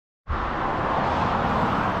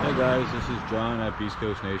guys, this is John at Beast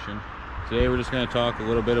Coast Nation. Today we're just going to talk a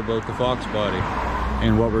little bit about the Fox body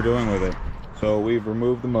and what we're doing with it. So we've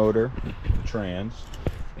removed the motor, the trans,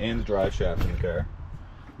 and the drive shaft in the car.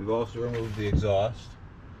 We've also removed the exhaust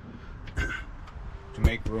to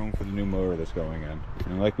make room for the new motor that's going in.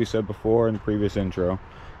 And like we said before in the previous intro,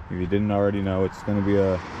 if you didn't already know, it's going to be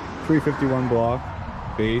a 351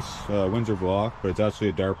 block base, Windsor block, but it's actually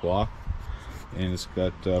a Dart block. And it's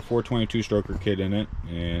got a 422 stroker kit in it,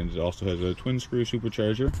 and it also has a twin screw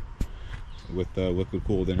supercharger with a liquid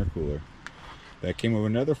cooled intercooler. That came with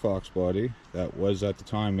another Fox body that was at the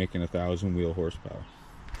time making 1,000 wheel horsepower,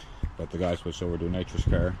 but the guy switched over to a nitrous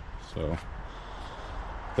car, so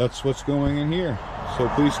that's what's going in here. So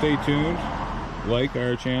please stay tuned, like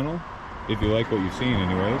our channel if you like what you've seen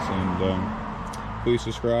anyways, and please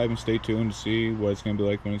subscribe and stay tuned to see what it's going to be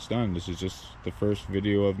like when it's done. This is just the first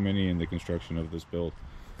video of many in the construction of this build.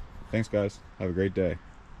 Thanks guys, have a great day.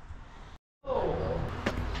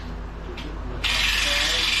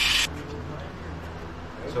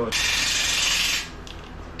 So it's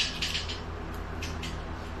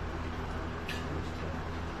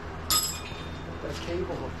that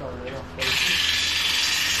cable hooked on there.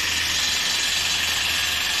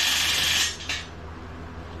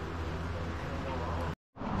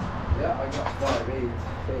 Yeah, I got 5/8,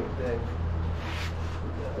 same thing.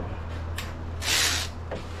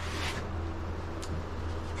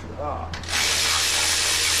 Ah.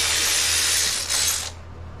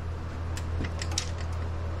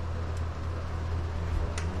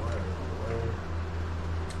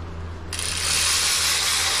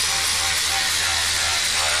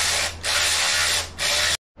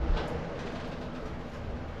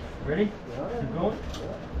 Ready? Yeah, Keep going? yeah.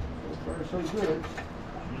 So far so good.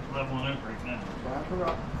 Just leveling up right now. Back her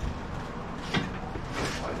up.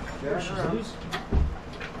 There she's loose.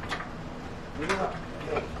 Look it up.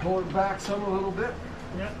 Pull it back some a little bit.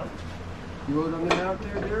 Yeah. You load them in out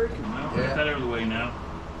there, Derek? Well, get that out of the way now.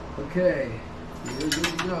 Okay. You're good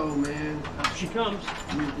to go, man. Up she comes.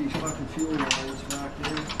 Use these fucking fuel lines back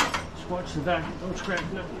there. Just watch the back. Don't scratch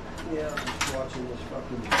nothing. Yeah, I'm just watching this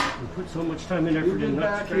fucking... We put so much time and effort You're in good not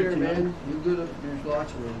back scratching here, nothing. man. You're good. There's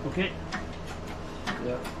lots of room. Okay.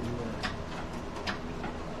 Yeah.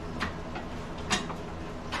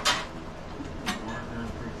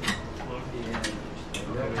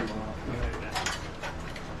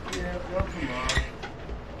 Yeah, welcome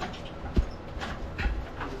on.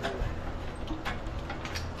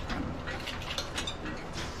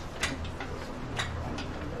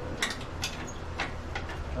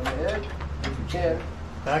 Come ahead, if you can,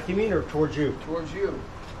 Back you mean or towards you? towards you.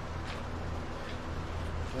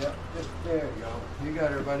 Yeah, just there you go. You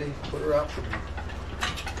got her, buddy. Put her up.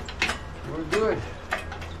 We're good.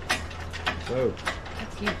 so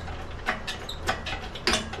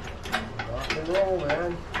Rock and roll,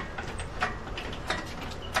 man.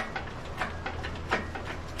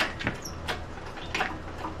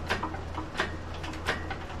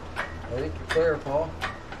 I think you're clear, Paul.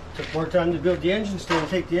 Took more time to build the engine still and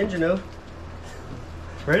take the engine out.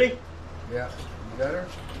 Ready? Yeah. You got her?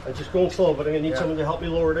 I'm just going slow, but I'm gonna need Yeah. someone to help me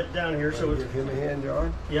lower it down here. So Give him a hand,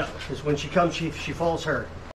 John. yeah, because when she comes, she falls hard.